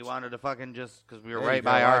point. We wanted to fucking just because we were Yeah, right you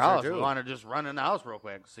by gotta our watch her house. too. We wanted to just run in the house real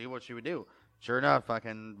quick, see what she would do. Sure enough,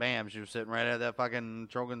 fucking bam, she was sitting right at that fucking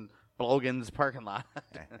Blogan's parking lot.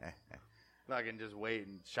 Fucking just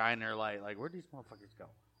waiting, shining her light. Like, where'd these motherfuckers go?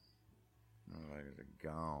 Where did it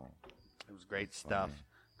go? It was great stuff.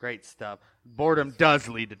 Great stuff. Boredom does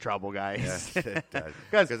lead to trouble, guys. Yes, it does.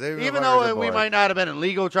 Because even even though though we might not have been in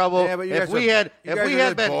legal trouble, Yeah, but you if guys we are- had you if guys we are had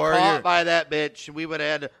just been bored. caught You're- by that bitch,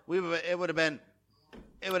 it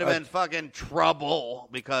would have been fucking trouble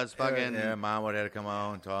because fucking Yeah, Mom would have to come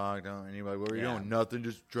out and talk. And you're like, what were you doing? Nothing,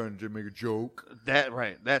 just trying to make a joke.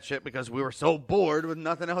 that shit because we were so bored with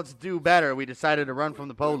nothing else to do better, we decided to run from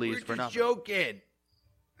the police We're for just nothing. joking.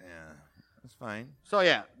 Yeah, that's fine. So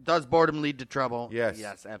yeah, does boredom lead to trouble? Yes.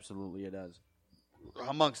 Yes, absolutely it does.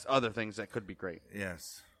 Amongst other things that could be great.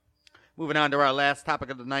 Yes. Moving on to our last topic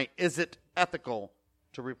of the night. Is it ethical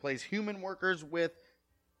to replace human workers with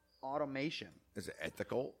automation? Is it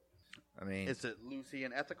ethical? I mean, Is it Lucy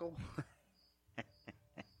and ethical?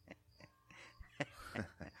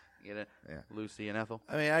 Get it? Yeah. Lucy and Ethel.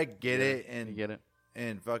 I mean, I get it, You and get it?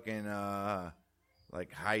 and fucking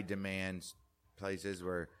like high demand places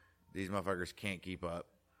where these motherfuckers can't keep up.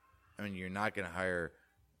 I mean, you're not gonna hire,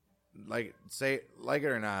 like it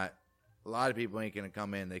or not, a lot of people ain't gonna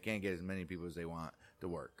come in. They can't get as many people as they want to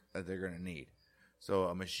work that they're gonna need. So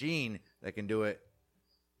a machine that can do it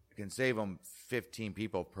can save them 15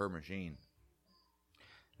 people per machine.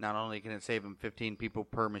 Not only can it save them 15 people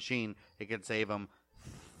per machine, it can save them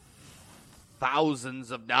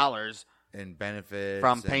thousands of dollars And benefits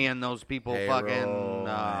from and paying those people payroll fucking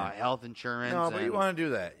and- health insurance. No, but and you want to do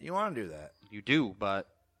that. You want to do that. you do, but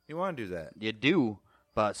You want to do that. you do,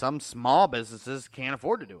 but some small businesses can't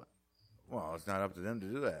afford to do it. Well, it's not up to them to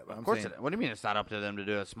do that. But Of course, what do you mean it's not up to them to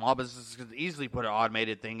do it? Small businesses could easily put an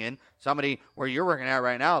automated thing in. Somebody where you're working at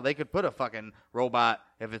right now, they could put a fucking robot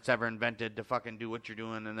if it's ever invented to fucking do what you're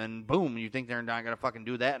doing, and then boom, you think they're not gonna fucking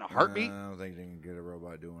do that in a heartbeat? I don't think they can get a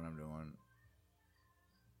robot doing what I'm doing.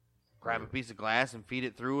 Grab a piece of glass and feed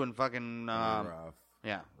it through and fucking Rough.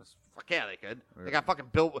 yeah, fuck yeah, they could. They got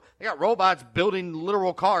They got robots building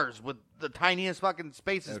literal cars with the tiniest fucking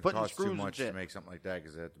spaces, It putting costs screws too and much shit. to make something like that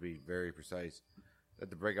because they have to be very precise. They have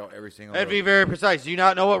to break out every single. That'd be very precise. Do you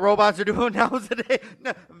not know what robots are doing now today?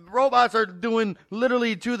 No, robots are doing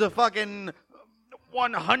literally to the fucking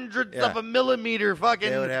 1/100th of a millimeter fucking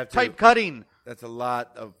They would have to- type cutting. That's a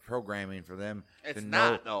lot of programming for them. It's to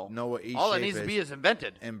not know, though. Know what each all it shape needs to be is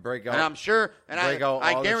invented. and break out. And I'm sure, and break out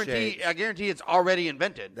I all the guarantee, shapes. I guarantee it's already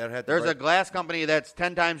invented. That'd have to There's a break- glass company that's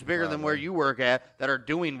 10 times bigger than where Probably. you work at that are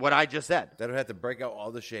doing what I just said. That would have to break out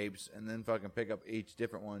all the shapes and then fucking pick up each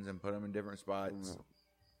different ones and put them in different spots.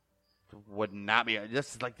 Would not be.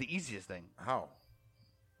 This is like the easiest thing. How?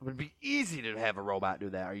 It would be easy to have a robot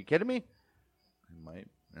do that. Are you kidding me? It might.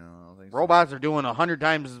 No, I don't think so. Robots are doing 100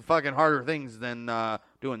 times fucking harder things than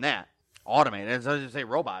doing that. Automated. As I just say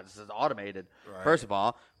robots, this is automated. Right. First of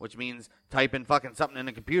all, which means typing fucking something in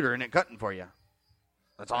a computer and it cutting for you.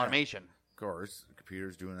 That's automation. Of course, the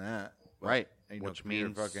computer's doing that. But Right. ain't no Which computer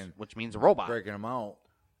means fucking which means a robot. breaking them out.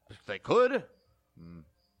 If they could.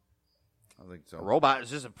 I don't think so. A robot is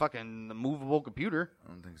just a fucking movable computer. I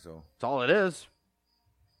don't think so. That's all it is.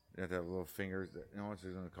 You have to have little fingers. That, you know how much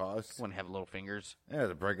it's going to cost? Wouldn't have little fingers. Yeah,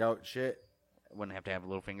 to break out shit. Wouldn't have to have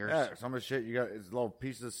little fingers. Yeah, some of the shit you got is little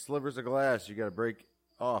pieces, slivers of glass you got to break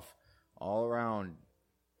off all around.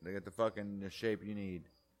 They get the shape you need.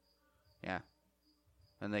 Yeah.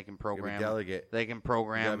 And they can You gotta program. be delicate. They can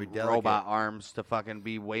program be delicate. robot arms to fucking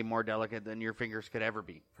be way more delicate than your fingers could ever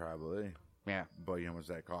be. Probably. Yeah. But you know how much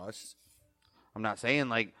that costs? I'm not saying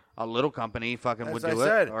like a little company fucking As would I do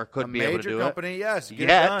said, it or a could be able to major do company, yes, get it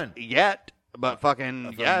Yet, done. yet, but fucking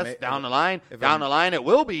If a yes, ma- down if- the line, if down a- the line, it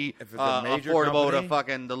will be if it's a major affordable to company-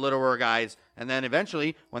 fucking the littler guys. And then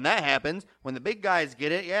eventually, when that happens, when the big guys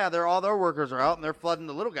get it, yeah, all their workers are out and they're flooding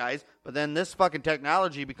the little guys. But then this fucking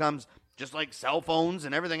technology becomes just like cell phones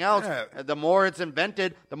and everything else. Yeah. The more it's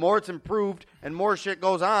invented, the more it's improved, and more shit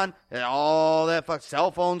goes on. And all that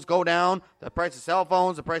cell phones go down. The price of cell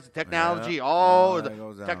phones, the price of technology, Yeah. all All the that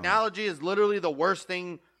goes down. technology is literally the worst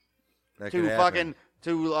thing That to could fucking happen.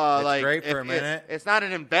 to It's like great for a if minute. it's not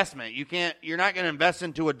an investment. You're not going to invest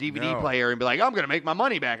into a DVD No. player and be like, I'm going to make my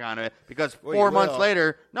money back on it because Well, 4 you months will.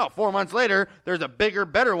 later, there's a bigger,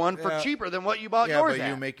 better one for Yeah. cheaper than what you bought Yeah, yours but at.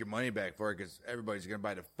 you make your money back for it because everybody's going to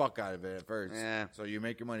buy the fuck out of it at first. Yeah. So you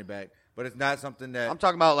make your money back. But it's not something that... I'm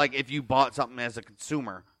talking about like if you bought something as a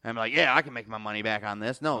consumer and be like, yeah, I can make my money back on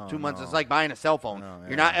this. No, Oh, 2 months no. it's like buying a cell phone. No, You're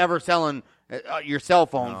yeah. not ever selling your cell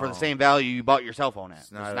phone for the No. same value you bought your cell phone at.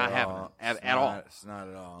 It's not, happening at all. It's not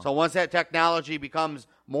at all. So once that technology becomes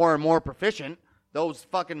more and more proficient, those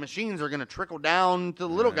fucking machines are going to trickle down to the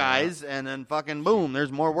little guys, and then fucking boom,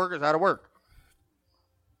 there's more workers out of work.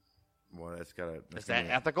 Well, that's got to... Is that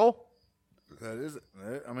ethical? That is...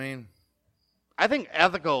 I mean... I think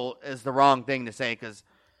ethical is the wrong thing to say because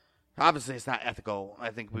obviously it's not ethical. I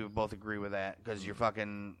think we would both agree with that because you're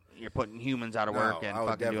putting humans out of work and I would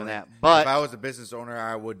fucking doing definitely- that. But if I was a business owner,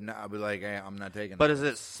 I would not. I'd be like, hey, I'm not taking. But that. is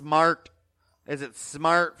it smart? Is it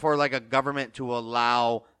smart for like a government to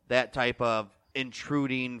allow that type of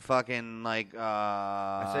intruding fucking like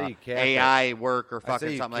say you cap AI work or I say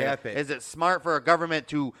fucking you something like cap that? it. Is it smart for a government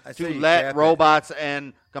to I say you let cap it. robots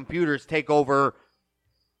and computers take over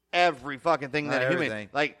every fucking thing Not that a human everything.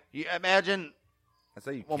 like? You imagine. I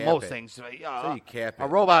say you. Well, cap most it. things. I say you cap A it.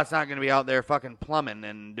 robot's not going to be out there fucking plumbing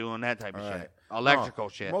and doing that type of All shit. right. electrical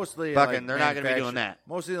shit. Mostly, fucking, like, they're not going to be doing that.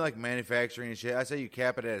 Mostly like manufacturing and shit. I say you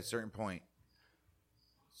cap it at a certain point.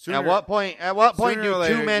 At what point? At what point sooner or do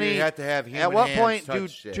later, too many? you have to have human at what hands point do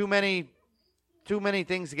touch shit. too many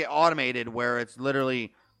things get automated where it's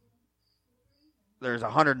literally there's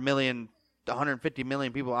 100 million, 150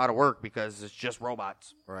 million people out of work because it's just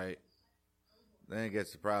robots. Right. Then it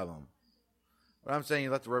gets the problem. But I'm saying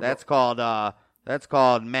you let the That's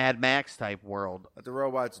called Mad Max type world. let the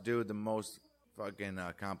robots do the most fucking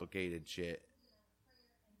complicated shit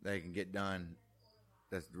they can get done.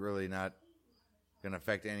 That's really not gonna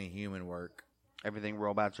affect any human work. Everything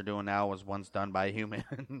robots are doing now was once done by a human.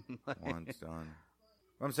 Once done.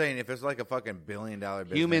 I'm saying if it's like a fucking $1 billion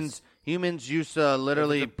business, humans used to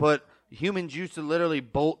literally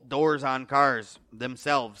bolt doors on cars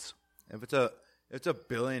themselves. if it's a $1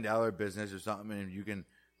 billion business or something, and you can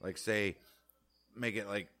like say make it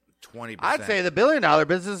like 20%. I'd say the $1 billion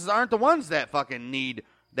businesses aren't the ones that fucking need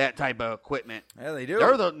that type of equipment. Yeah, they do.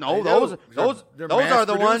 They're They those They're are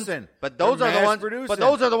the ones. mass-producing. But those They're are the ones. mass-producing. But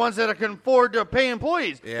those are the ones that can afford to pay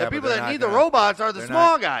employees. Yeah, The but people they're that not need the gonna- robots are the they're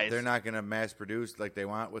small not- guys. They're not going to mass produce like they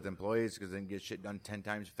want with employees because they can get shit done 10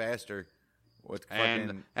 times faster. With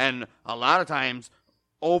fucking and a lot of times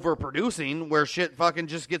overproducing where shit fucking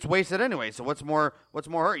just gets wasted anyway. So what's more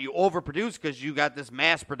hurt? You overproduce because you got this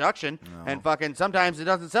mass production, and fucking sometimes it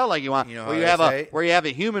doesn't sell like you want. You know where how you they have say? where you have a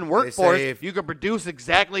human workforce, if- you can produce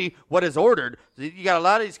exactly what is ordered. So you got a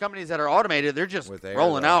lot of these companies that are automated. They're just With air,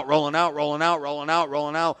 rolling though. out,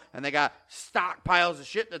 and they got stockpiles of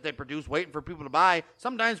shit that they produce waiting for people to buy.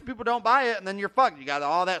 Sometimes people don't buy it, and then you're fucked. You got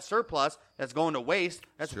all that surplus that's going to waste.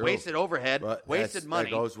 That's True. wasted overhead, But wasted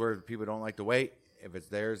money. That goes where people don't like to wait. If it's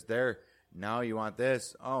theirs, there. Now you want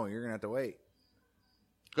this. Oh, you're gonna have to wait.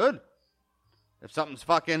 Good. If something's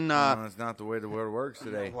fucking No, that's not the way the world works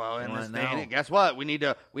today. well, in You this want day it and now. age, guess what? We need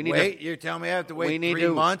to Wait, you're telling me I have to we wait need 3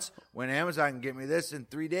 to- months when Amazon can get me this in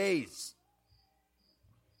 3 days?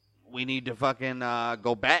 we need to fucking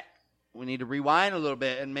go back. We need to rewind a little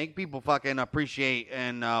bit and make people fucking appreciate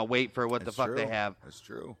and wait for what the That's fuck true. they have. That's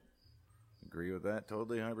true. Agree with that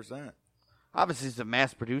totally, 100%. Obviously, it's a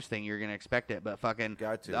mass-produced thing. You're gonna expect it, but fucking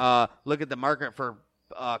Got to. look at the market for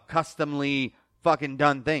customly fucking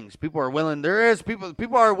done things. People are willing.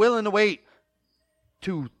 People are willing to wait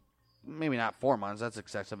 2, maybe not 4 months. That's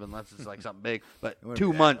excessive unless it's like something big. But wouldn't 2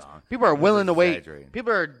 be that months. long. People are I'm willing to just wait. exaggerating.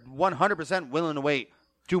 People are 100% willing to wait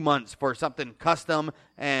 2 months for something custom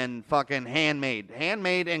and fucking handmade.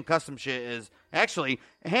 Handmade and custom shit is actually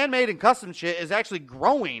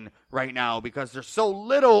growing right now because there's so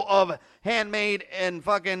little of handmade and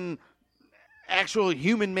fucking actual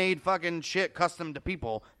human-made fucking shit custom to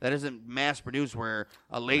people that isn't mass-produced where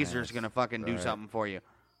a laser's going to fucking do right. something for you.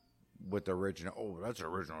 With the original. Oh, that's an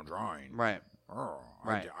original drawing. Right. Oh,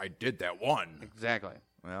 Right. I did that one. Exactly.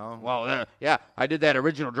 Well, Yeah, I did that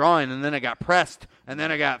original drawing, and then it got pressed, and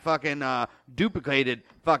then I got fucking duplicated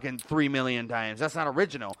fucking 3 million times. That's not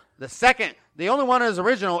original. The only one that is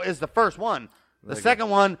original is the first one. The second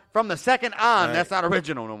one, from the second on, Right. that's not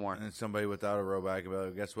original no more. and somebody without a robot could be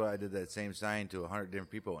like, guess what? I did that same sign to 100 different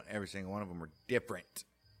people, and every single one of them were different.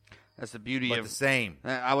 That's the beauty But of the same.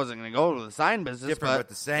 I wasn't going to go to the sign business, Different, but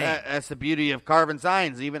the same. That's the beauty of carving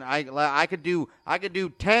signs. Even I could do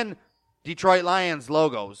 10 Detroit Lions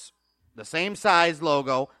logos, the same size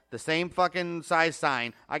logo, the same fucking size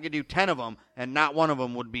sign. I could do 10 of them, and not one of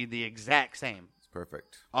them would be the exact same. It's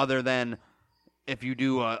perfect. Other than if you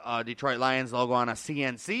do a Detroit Lions logo on a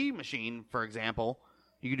CNC machine, for example,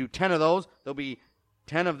 you could do 10 of those. There'll be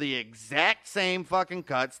 10 of the exact same fucking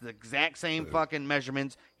cuts, the exact same fucking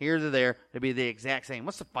measurements here to there. It'll be the exact same.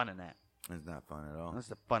 What's the fun in that? It's not fun at all. What's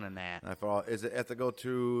the fun in that? Not for all. Is it ethical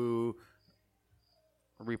to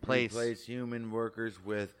replace human workers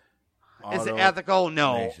with Is it ethical?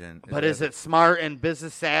 No. automation? But is it smart and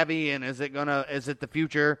business savvy? And is it it the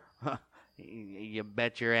future? You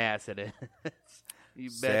bet your ass it is. You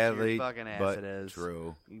bet Sadly, your fucking ass but it is.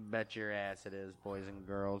 true. You bet your ass it is, boys and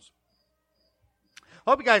girls.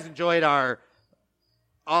 Hope you guys enjoyed our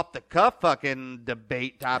off the cuff fucking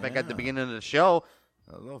debate topic at the Yeah. beginning of the show.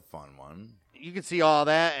 A little fun one. You can see all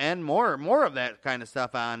that and more of that kind of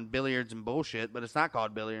stuff on Billiards and Bullshit, but it's not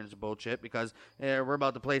called Billiards and Bullshit because we're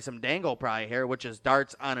about to play some dangle probably here, which is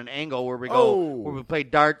darts on an angle where we play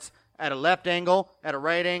darts at a left angle, at a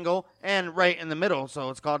right angle, and right in the middle. So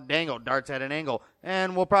it's called dangle, darts at an angle.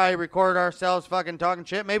 And we'll probably record ourselves fucking talking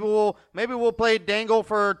shit. Maybe we'll play dangle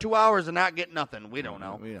for 2 hours and not get nothing. We don't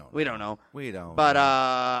know. We don't know. But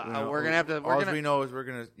we're gonna have to. All we know is we're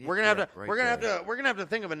gonna have to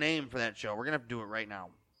think of a name for that show. We're gonna have to do it right now.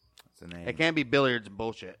 It's a name. It can't be Billiards and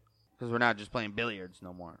Bullshit because we're not just playing billiards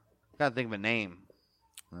no more. Gotta think of a name.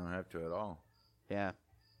 I don't have to at all. Yeah.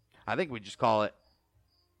 I think we just call it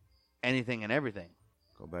Anything and Everything.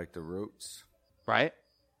 Go back to roots. Right?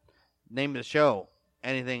 Name of the show,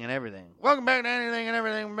 Anything and Everything. Welcome back to Anything and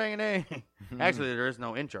Everything. Bang and Day. Actually, there is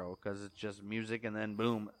no intro because it's just music and then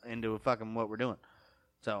boom into fucking what we're doing.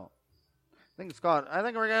 So, I think we're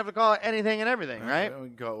gonna have to call it Anything and Everything, right? We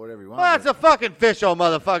can call it whatever you want. Well, that's a fucking official,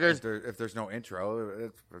 motherfuckers. If there's no intro,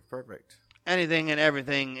 it's perfect. Anything and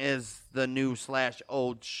Everything is the new /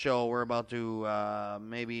 old show. We're about to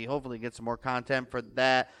maybe hopefully get some more content for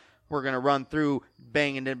that. We're gonna run through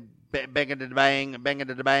bang and dang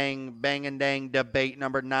debate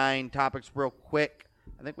number 9 topics real quick.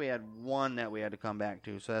 I think we had one that we had to come back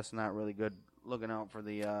to, so that's not really good. Looking out for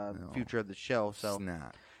the future of the show. So It's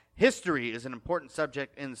not. history is an important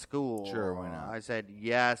subject in school. Sure, why not? I said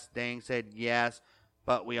yes. Dang said yes.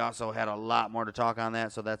 But we also had a lot more to talk on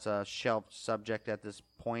that, so that's a shelved subject at this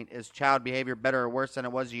point. Is child behavior better or worse than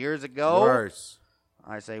it was years ago? Worse.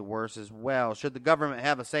 I say worse as well. Should the government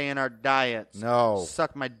have a say in our diets? No.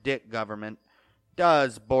 Suck my dick, government.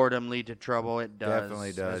 Does boredom lead to trouble? It does.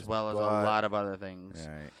 Definitely does, As well as a but- lot of other things.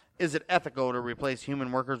 Right. Is it ethical to replace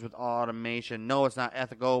human workers with automation? No, it's not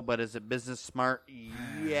ethical, but is it business smart?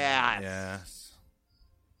 Yes.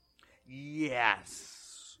 Yes.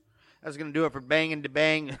 That's going to do it for Banging to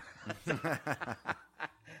Bang.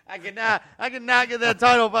 I cannot get that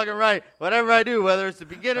title fucking right. Whatever I do, whether it's the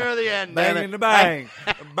beginning or the end. damn Banging it. the bang.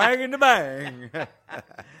 Banging the bang.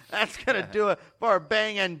 That's going to do it for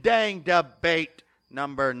Bang and Dang debate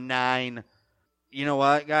number 9. You know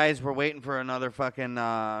what, guys? We're waiting for another fucking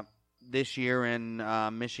this year in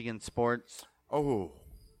Michigan sports. Oh.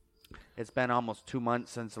 It's been almost 2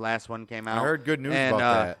 months since the last one came out. I heard good news and,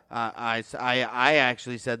 about that. I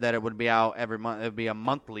actually said that it would be out every month. It would be a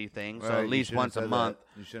monthly thing, so Right, at you least shouldn't once have a said month.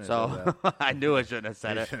 that. You shouldn't So have said I knew I shouldn't have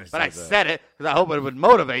said You it, shouldn't have but I said that. said it because I hope it would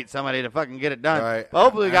motivate somebody to fucking get it done. Right. But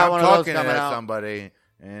hopefully we got I'm one of those talking coming to out. somebody,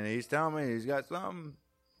 and he's telling me he's got something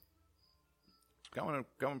coming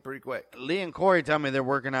pretty quick. Lee and Corey tell me they're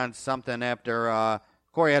working on something after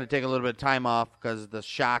Corey had to take a little bit of time off because of the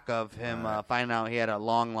shock of him finding out he had a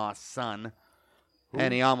long-lost son.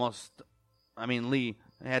 And he almost, Lee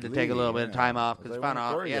had to take a little bit of time off because he found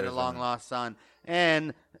out he had a long-lost son.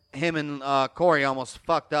 And him and Corey almost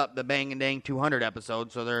fucked up the Bang and Dang 200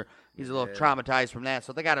 episode, so he's a little traumatized from that.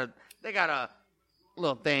 So they got a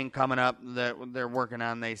little thing coming up that they're working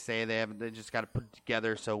on. They say they just got to put it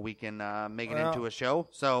together so we can make it into a show.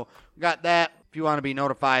 So we got that. If you want to be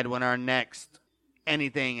notified when our next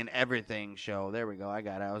Anything and Everything show, there we go. I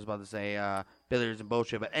got it. I was about to say Billiards and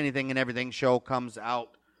Bullshit, but Anything and Everything show comes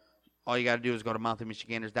out. All you got to do is go to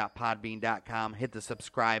mouthymichiganders.podbean.com, hit the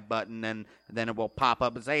subscribe button, and then it will pop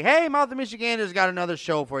up and say, hey, Mouthy Michiganders got another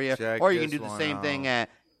show for you. Check or you can this do the one same out. thing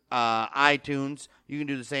at iTunes. You can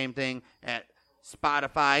do the same thing at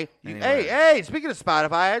Spotify. Anyway. Hey, speaking of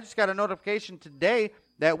Spotify, I just got a notification today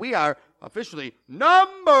that we are officially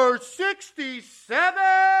number 67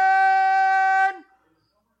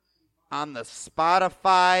 on the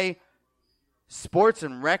Spotify Sports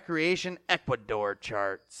and Recreation Ecuador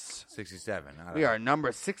charts. 67. We are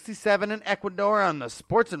number 67 in Ecuador on the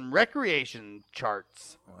Sports and Recreation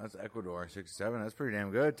charts. Well, that's Ecuador. 67. That's pretty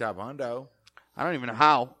damn good. Top hundo. I don't even know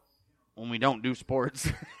how when we don't do sports.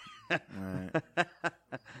 Right.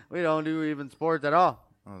 We don't do even sports at all.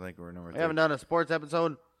 I don't think we're number We haven't done a sports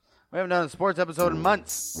episode. We haven't done a sports epised in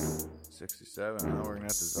months. 67. Now we're going to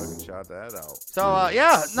have to fucking shout that out. So,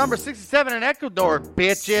 number 67 in Ecuador,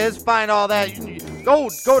 bitches. Find all that. Go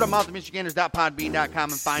to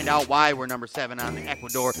mouthymichiganders.podbean.com and find out why we're number 7 on the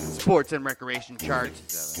Ecuador Sports and Recreation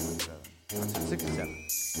charts.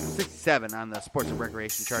 67 on the Sports and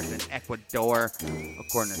Recreation charts in Ecuador,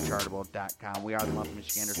 according to Chartable.com. We are the Mouthy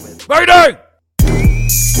Michiganders with Bang!